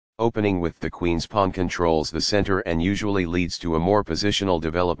Opening with the queen's pawn controls the center and usually leads to a more positional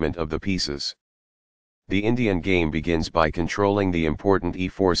development of the pieces. The Indian game begins by controlling the important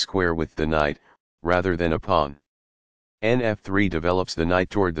e4 square with the knight, rather than a pawn. Nf3 develops the knight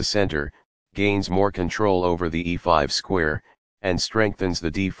toward the center, gains more control over the e5 square, and strengthens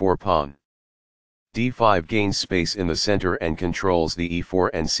the d4 pawn. d5 gains space in the center and controls the e4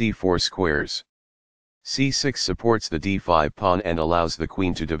 and c4 squares. c6 supports the d5 pawn and allows the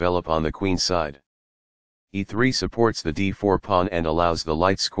queen to develop on the queen side. e3 supports the d4 pawn and allows the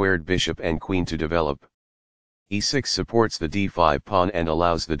light-squared bishop and queen to develop. e6 supports the d5 pawn and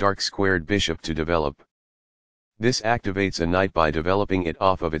allows the dark-squared bishop to develop. This activates a knight by developing it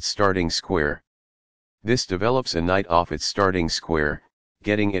off of its starting square. This develops a knight off its starting square,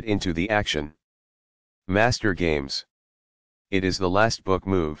 getting it into the action. Master games. It is the last book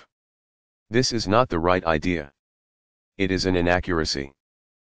move. This is not the right idea. It is an inaccuracy.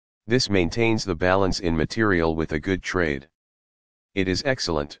 This maintains the balance in material with a good trade. It is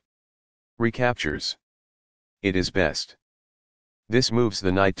excellent. Recaptures. It is best. This moves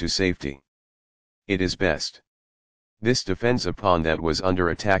the knight to safety. It is best. This defends a pawn that was under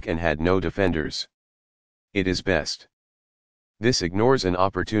attack and had no defenders. It is best. This ignores an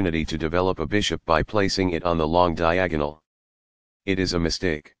opportunity to develop a bishop by placing it on the long diagonal. It is a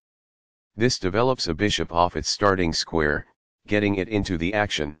mistake. This develops a bishop off its starting square, getting it into the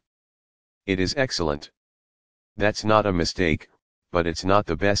action. It is excellent. That's not a mistake, but it's not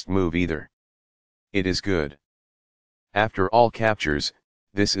the best move either. It is good. After all captures,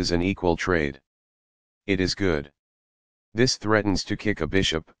 this is an equal trade. It is good. This threatens to kick a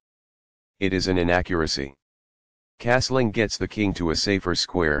bishop. It is an inaccuracy. Castling gets the king to a safer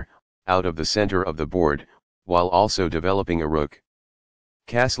square, out of the center of the board, while also developing a rook.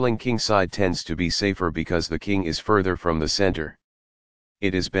 Castling kingside tends to be safer because the king is further from the center.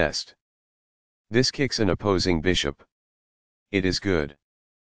 It is best. This kicks an opposing bishop. It is good.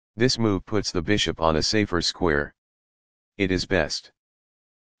 This move puts the bishop on a safer square. It is best.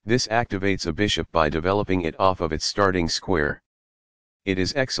 This activates a bishop by developing it off of its starting square. It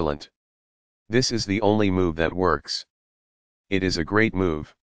is excellent. This is the only move that works. It is a great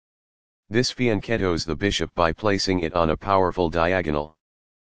move. This fianchettos the bishop by placing it on a powerful diagonal.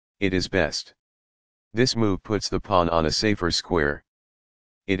 It is best. This move puts the pawn on a safer square.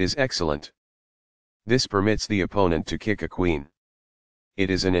 It is excellent. This permits the opponent to kick a queen.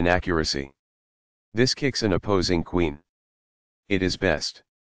 It is an inaccuracy. This kicks an opposing queen. It is best.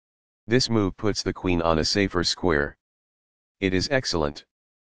 This move puts the queen on a safer square. It is excellent.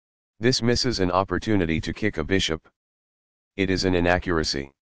 This misses an opportunity to kick a bishop. It is an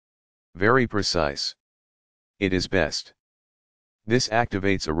inaccuracy. Very precise. It is best. This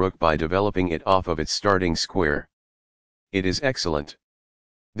activates a rook by developing it off of its starting square. It is excellent.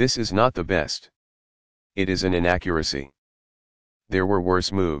 This is not the best. It is an inaccuracy. There were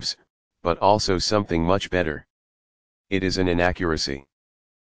worse moves, but also something much better. It is an inaccuracy.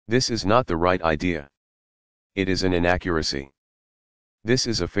 This is not the right idea. It is an inaccuracy. This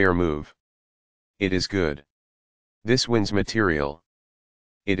is a fair move. It is good. This wins material.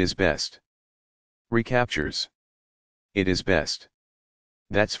 It is best. Recaptures. It is best.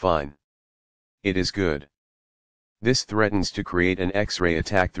 That's fine. It is good. This threatens to create an X-ray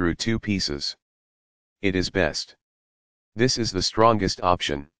attack through two pieces. It is best. This is the strongest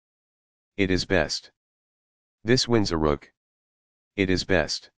option. It is best. This wins a rook. It is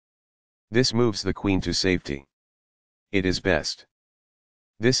best. This moves the queen to safety. It is best.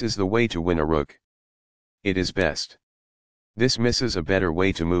 This is the way to win a rook. It is best. This misses a better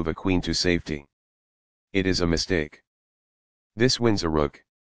way to move a queen to safety. It is a mistake. This wins a rook.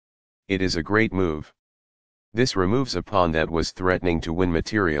 It is a great move. This removes a pawn that was threatening to win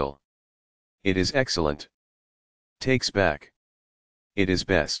material. It is excellent. Takes back. It is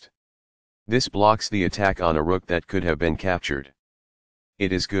best. This blocks the attack on a rook that could have been captured.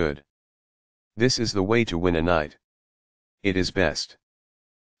 It is good. This is the way to win a knight. It is best.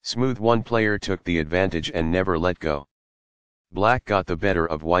 Smooth one player took the advantage and never let go. Black got the better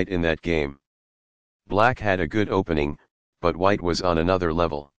of white in that game. Black had a good opening, but white was on another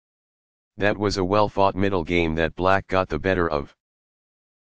level. That was a well-fought middle game that black got the better of.